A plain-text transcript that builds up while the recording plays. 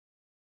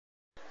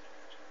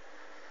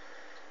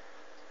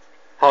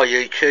Hi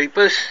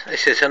YouTubers,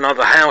 this is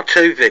another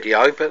how-to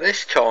video, but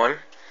this time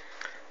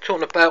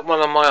talking about one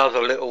of my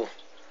other little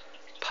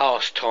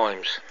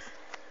pastimes,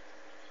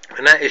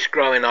 and that is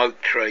growing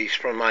oak trees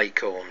from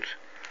acorns.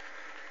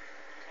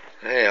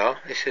 There you are.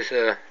 This is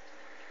an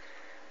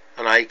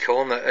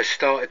acorn that has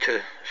started to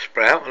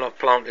sprout, and I've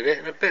planted it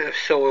in a bit of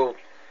soil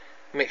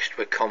mixed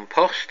with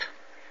compost.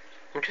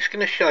 I'm just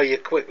going to show you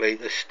quickly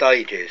the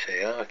stages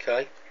here,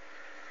 okay?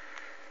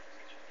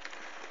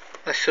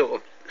 That's sort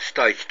of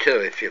stage 2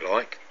 if you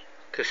like,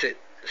 because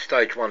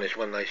stage 1 is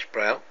when they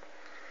sprout.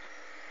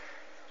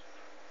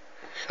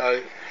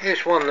 So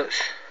here's one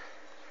that's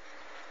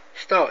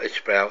started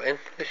sprouting.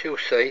 As you'll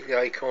see, the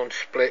acorn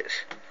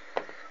splits.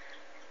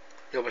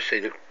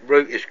 Obviously the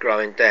root is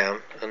growing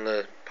down, and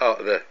the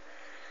part of the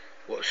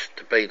what's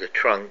to be the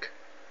trunk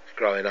is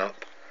growing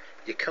up.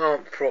 You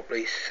can't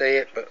properly see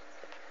it, but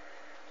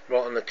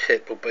right on the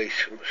tip will be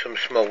some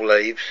small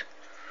leaves.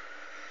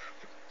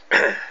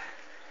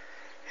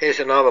 Here's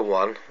another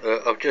one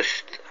that I've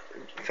just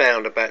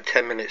found about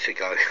 10 minutes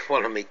ago.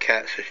 One of my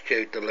cats has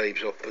chewed the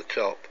leaves off the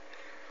top.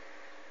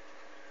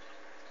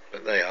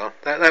 But they are.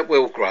 That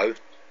will grow.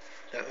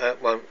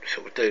 That won't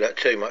sort of do that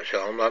too much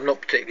harm. I'm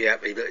not particularly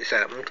happy that it's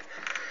happened.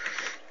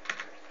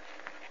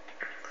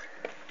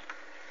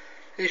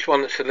 This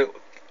one that's a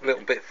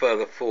little bit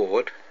further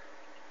forward.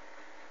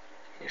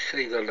 You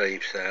see the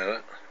leaves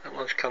there. That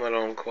one's coming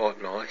on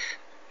quite nice.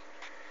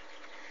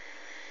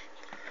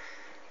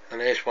 And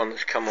there's one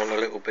that's come on a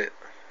little bit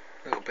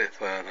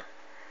further.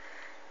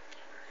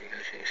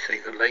 As you can see,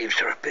 the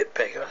leaves are a bit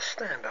bigger. I'll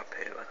stand up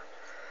here.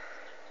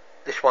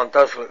 This one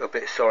does look a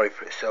bit sorry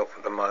for itself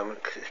at the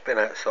moment because it's been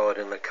outside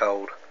in the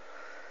cold.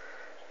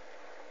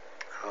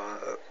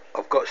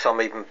 I've got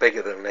some even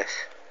bigger than this.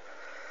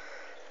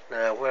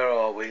 Now, where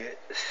are we?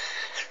 It's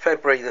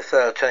February the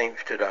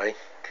 13th today,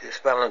 because it's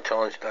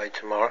Valentine's Day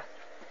tomorrow.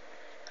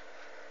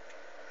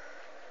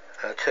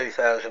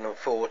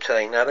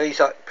 2014. Now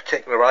these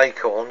particular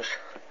acorns,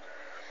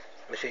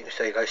 as you can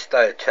see, they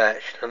stay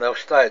attached, and they'll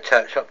stay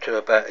attached up to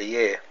about a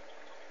year.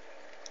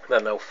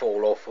 Then they'll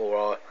fall off,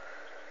 or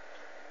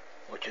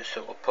we'll just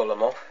sort of pull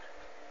them off.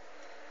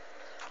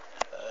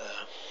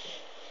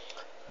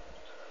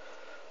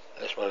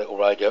 There's my little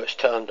radio, it's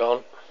turned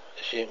on,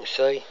 as you can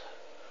see.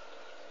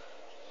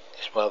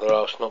 This mother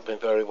half's not been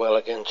very well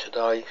again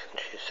today, and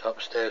she's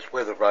upstairs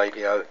with a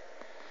radio.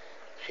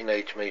 She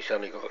needs me, she's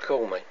only got to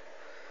call me.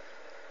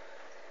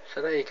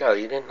 So there you go,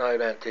 you didn't know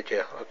that, did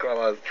you? I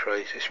grow oak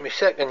trees. It's my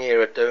second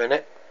year of doing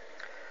it,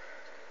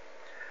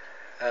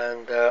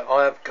 and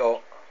I have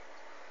got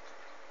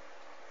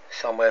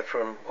somewhere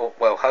from,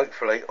 well,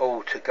 hopefully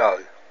all to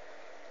go.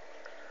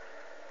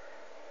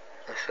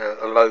 It's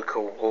a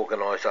local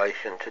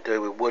organisation to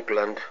do with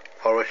woodland,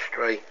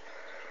 forestry,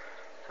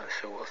 that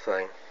sort of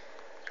thing.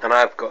 And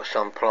I've got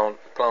some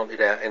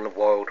planted out in the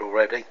wild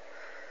already,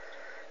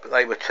 but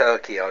they were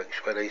turkey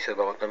oaks, where these are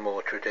like the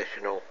more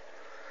traditional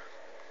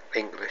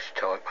English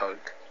type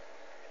oak.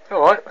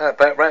 Alright, that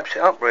about wraps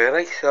it up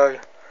really. So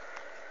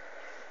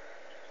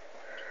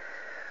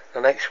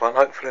the next one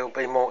hopefully will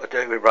be more to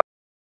do with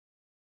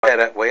share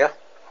that with you.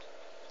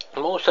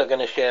 I'm also going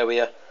to share with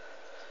you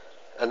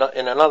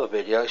in another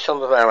video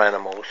some of our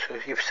animals. So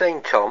if you've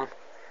seen Tom,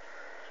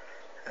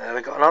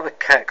 we've got another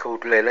cat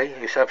called Lily,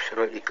 who's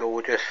absolutely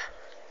gorgeous.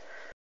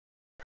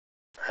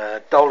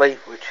 Dolly,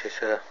 which is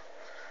a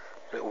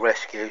little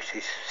rescue,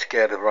 she's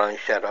scared of her own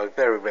shadow,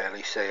 very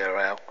rarely see her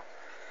out.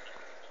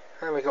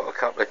 And we've got a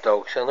couple of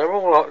dogs, and they're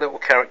all like little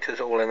characters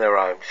all in their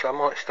own, so I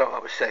might start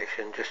up a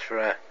section just for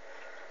our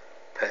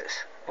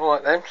pets.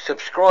 Alright then,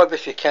 subscribe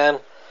if you can,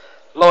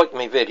 like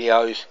me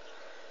videos,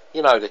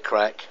 you know the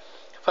crack.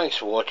 Thanks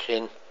for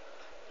watching,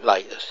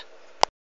 laters.